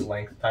equals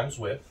length times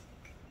width.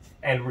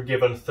 And we're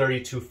given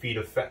 32 feet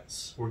of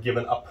fence. We're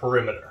given a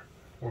perimeter.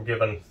 We're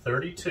given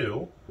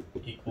 32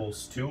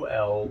 equals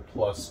 2L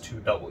plus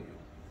 2W.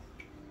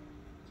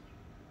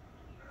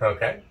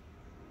 Okay?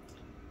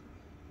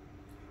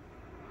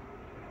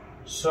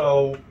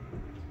 So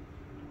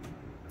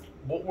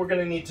what we're going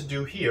to need to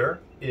do here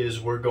is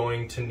we're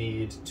going to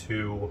need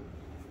to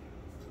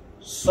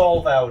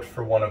solve out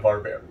for one of our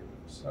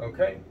variables,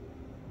 okay?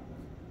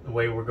 The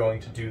way we're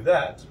going to do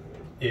that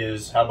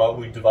is, how about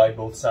we divide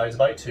both sides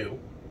by 2.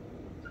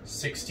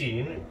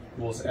 16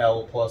 equals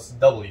L plus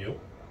W,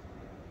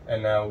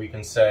 and now we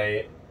can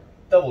say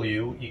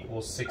W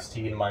equals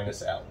 16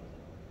 minus L.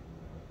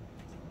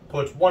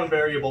 Put one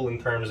variable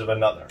in terms of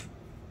another.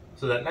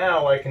 So that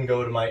now I can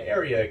go to my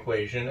area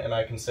equation and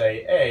I can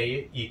say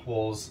A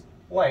equals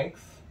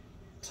length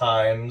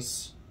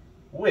times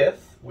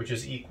width, which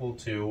is equal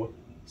to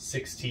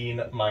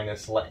 16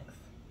 minus length.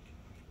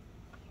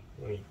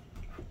 Let me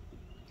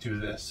do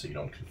this so you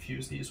don't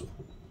confuse these with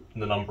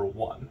the number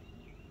 1.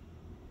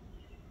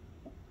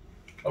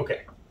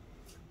 Okay,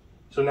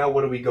 so now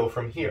what do we go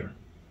from here?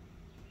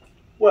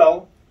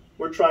 Well,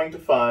 we're trying to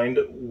find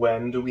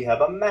when do we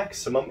have a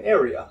maximum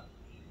area.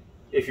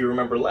 If you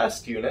remember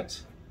last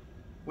unit,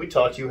 we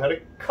taught you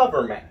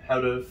how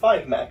to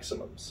find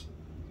maximums.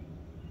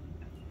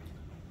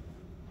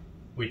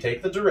 We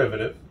take the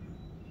derivative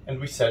and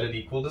we set it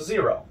equal to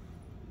 0.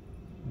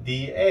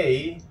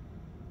 dA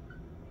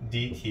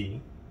dt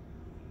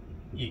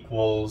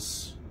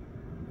equals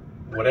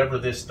whatever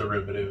this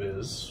derivative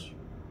is.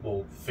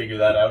 We'll figure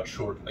that out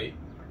shortly.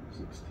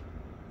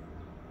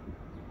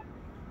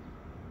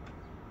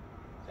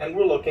 And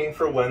we're looking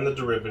for when the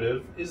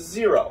derivative is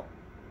 0.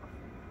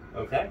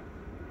 Okay?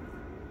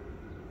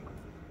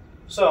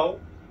 So,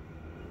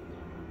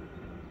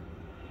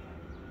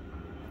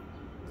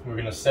 we're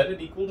going to set it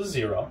equal to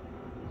 0,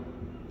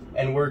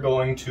 and we're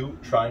going to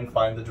try and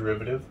find the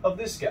derivative of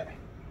this guy.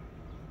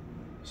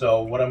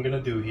 So what I'm going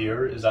to do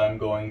here is I'm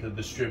going to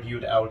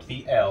distribute out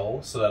the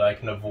L so that I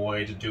can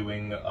avoid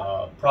doing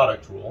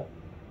product rule.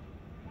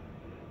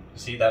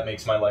 See, that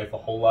makes my life a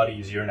whole lot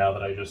easier now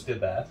that I just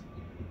did that.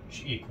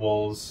 Which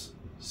equals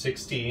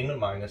 16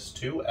 minus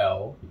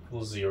 2L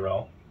equals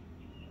 0.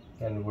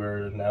 And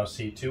we're now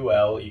see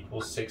 2L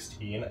equals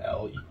 16,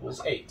 L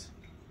equals 8.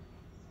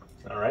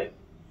 Alright?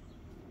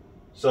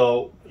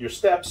 So your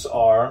steps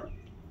are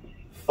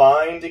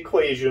find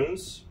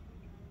equations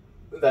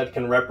that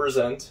can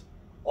represent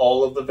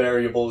all of the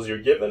variables you're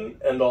given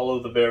and all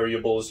of the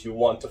variables you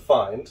want to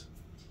find.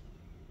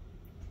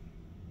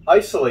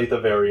 Isolate a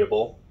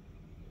variable.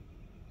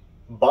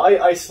 By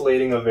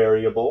isolating a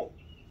variable,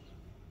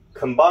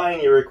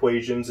 combine your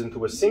equations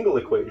into a single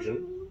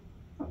equation.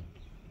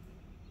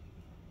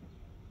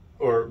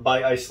 Or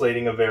by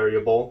isolating a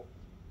variable,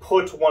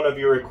 put one of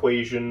your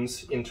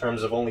equations in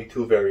terms of only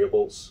 2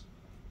 variables.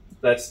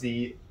 That's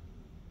the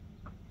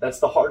That's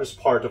the hardest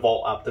part of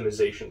all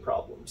optimization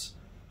problems.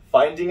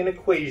 Finding an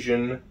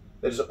equation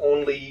that is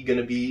only going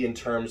to be in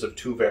terms of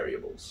two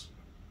variables.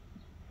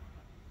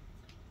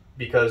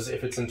 Because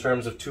if it's in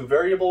terms of two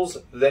variables,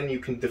 then you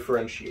can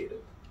differentiate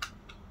it.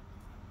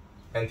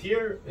 And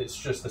here, it's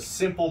just a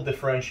simple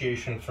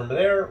differentiation from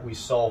there. We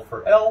solve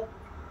for L,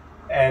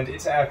 and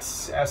it's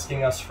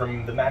asking us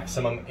from the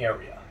maximum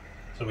area.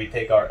 So we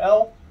take our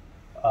L,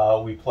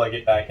 we plug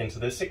it back into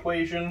this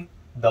equation.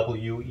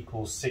 W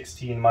equals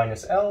 16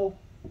 minus L,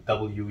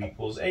 W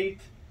equals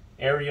 8,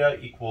 area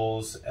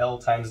equals L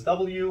times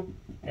W,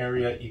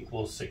 area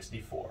equals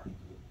 64.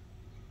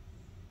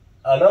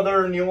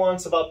 Another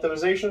nuance of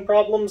optimization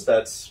problems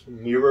that's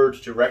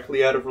mirrored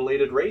directly out of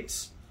related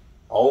rates: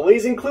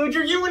 always include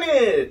your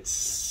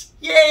units!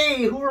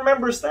 Yay! Who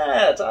remembers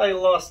that? I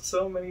lost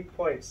so many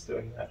points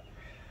doing that.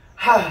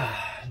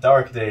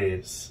 Dark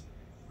days.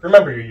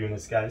 Remember your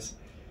units, guys.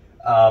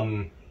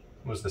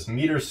 Was this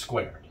meters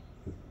squared?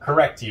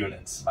 Correct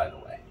units, by the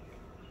way.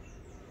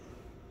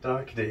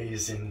 Dark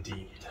days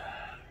indeed.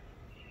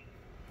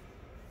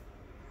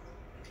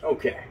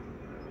 Okay.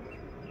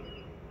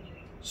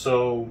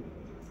 So,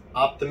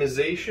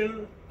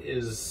 optimization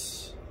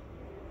is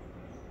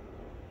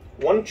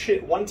one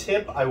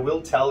tip I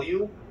will tell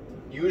you.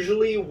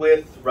 Usually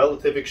with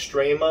relative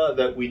extrema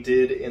that we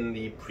did in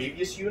the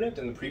previous unit,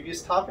 in the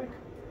previous topic,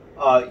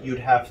 you'd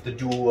have to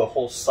do a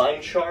whole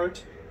sign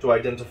chart to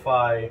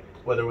identify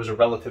whether it was a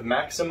relative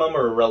maximum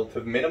or a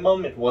relative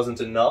minimum. It wasn't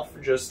enough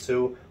just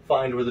to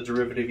find where the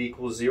derivative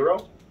equals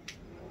 0.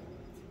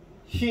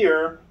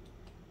 Here,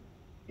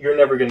 you're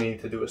never going to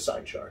need to do a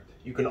sign chart.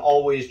 You can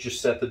always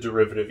just set the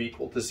derivative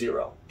equal to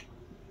 0.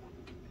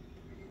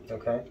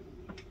 Okay?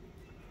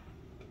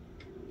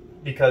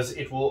 Because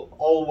it will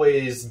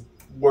always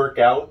work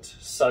out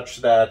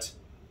such that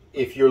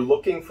if you're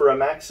looking for a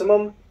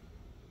maximum,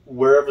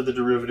 wherever the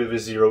derivative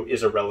is 0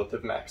 is a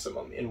relative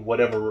maximum in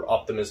whatever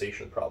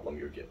optimization problem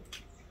you're given.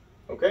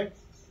 Okay?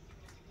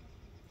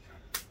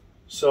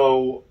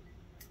 So,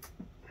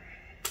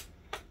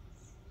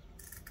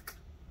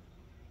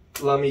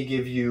 let me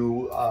give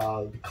you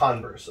the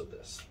converse of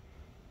this.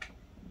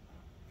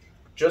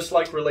 Just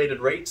like related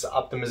rates,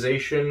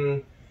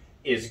 optimization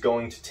is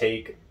going to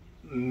take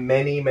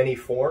many, many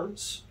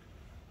forms.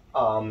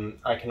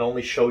 I can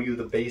only show you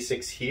the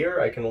basics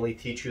here. I can only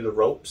teach you the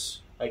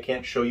ropes. I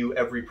can't show you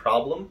every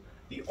problem.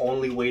 The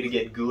only way to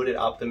get good at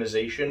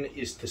optimization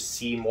is to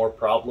see more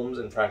problems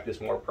and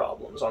practice more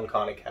problems on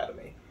Khan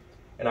Academy.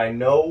 And I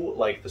know,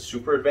 like, the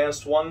super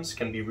advanced ones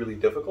can be really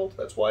difficult.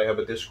 That's why I have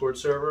a Discord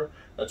server.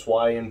 That's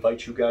why I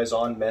invite you guys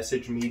on.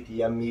 Message me,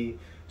 DM me,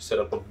 set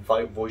up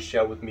a voice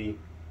chat with me.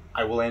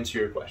 I will answer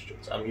your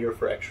questions. I'm here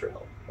for extra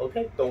help.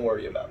 Okay? Don't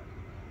worry about it.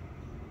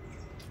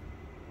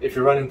 If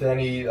you run into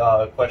any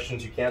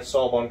questions you can't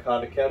solve on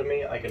Khan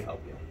Academy, I can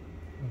help you.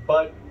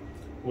 But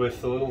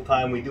with the little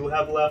time we do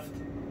have left,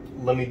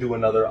 let me do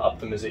another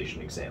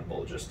optimization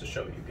example just to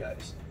show you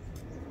guys.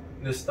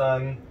 This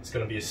time, it's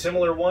going to be a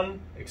similar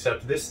one,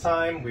 except this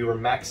time we were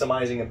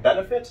maximizing a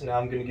benefit. Now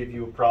I'm going to give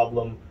you a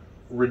problem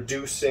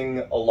reducing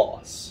a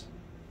loss.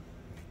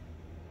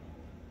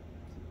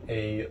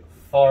 A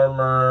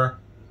farmer ...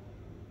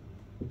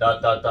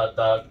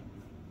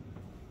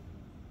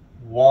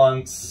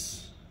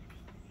 wants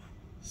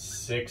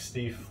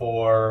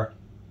 64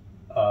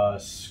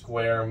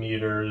 square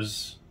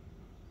meters.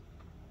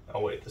 Oh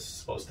wait, this is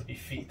supposed to be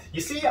feet.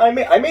 You see, I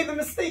made the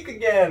mistake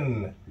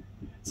again.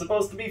 It's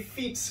supposed to be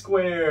feet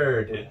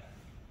squared.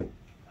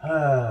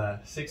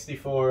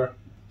 64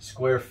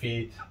 square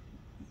feet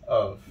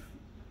of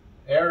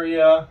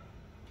area.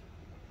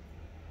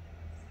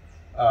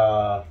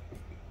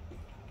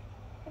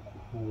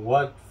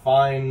 What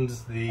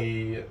finds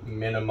the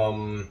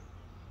minimum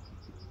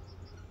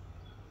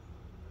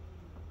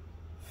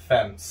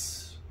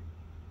fence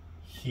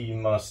he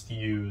must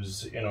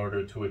use in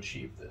order to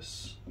achieve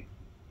this?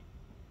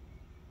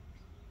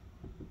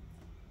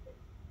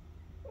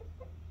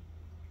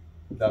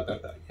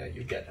 Yeah,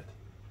 you get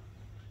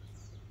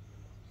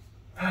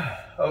it.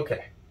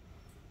 Okay.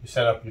 You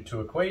set up your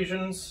two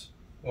equations.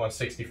 You want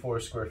 64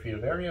 square feet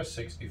of area.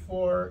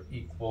 64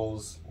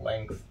 equals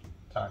length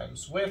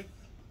times width.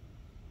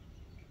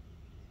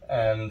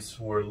 And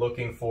we're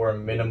looking for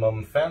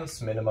minimum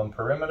fence, minimum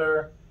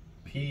perimeter.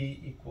 P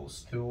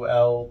equals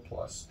 2L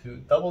plus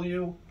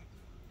 2W.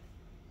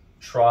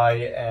 Try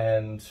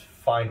and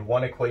find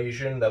one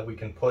equation that we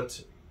can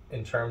put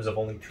in terms of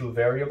only two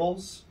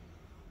variables.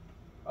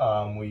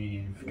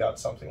 We've got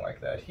something like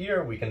that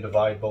here. We can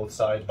divide both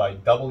sides by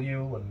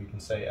W, and we can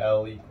say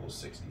L equals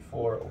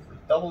 64 over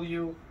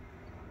W.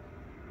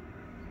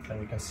 And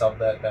we can sub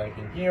that back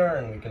in here,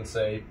 and we can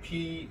say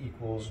P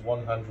equals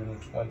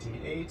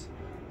 128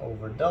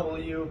 over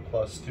W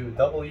plus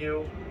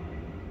 2W.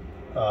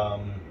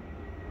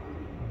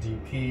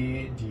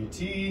 dP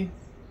dt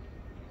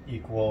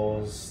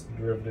equals, the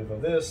derivative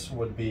of this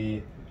would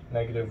be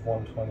negative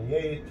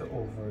 128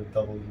 over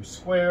W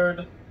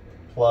squared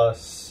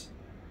plus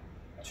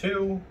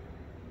 2,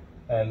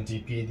 and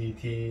dP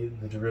dt,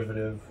 the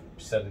derivative,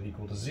 set it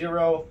equal to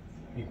 0,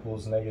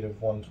 equals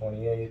negative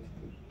 128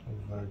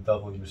 over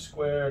w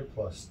squared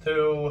plus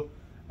 2.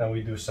 Then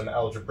we do some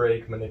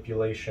algebraic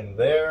manipulation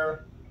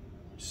there.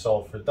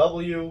 Solve for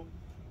w.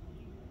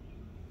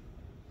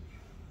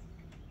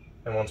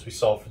 And once we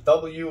solve for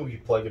w, you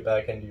plug it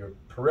back into your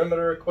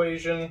perimeter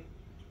equation.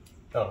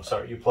 Oh,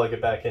 sorry, you plug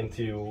it back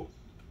into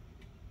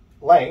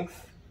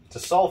length to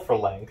solve for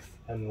length.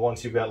 And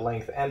once you've got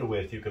length and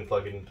width, you can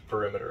plug it into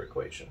perimeter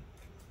equation.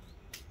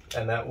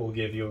 And that will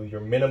give you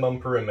your minimum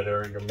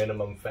perimeter, your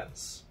minimum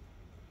fence.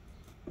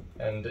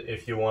 And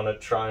if you want to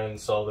try and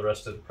solve the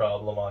rest of the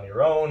problem on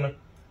your own,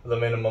 the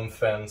minimum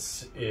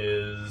fence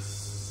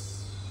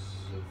is,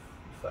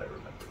 if I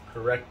remember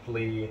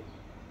correctly,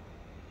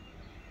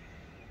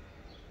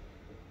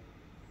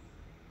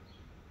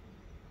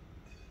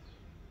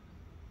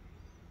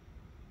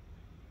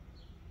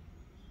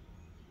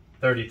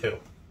 .32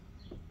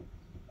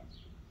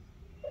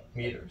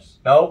 meters.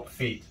 Nope,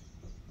 feet.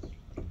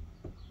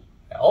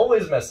 I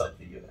always mess up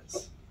the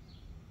units.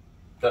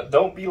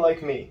 Don't be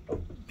like me.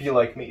 Be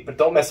like me, but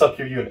don't mess up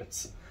your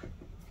units.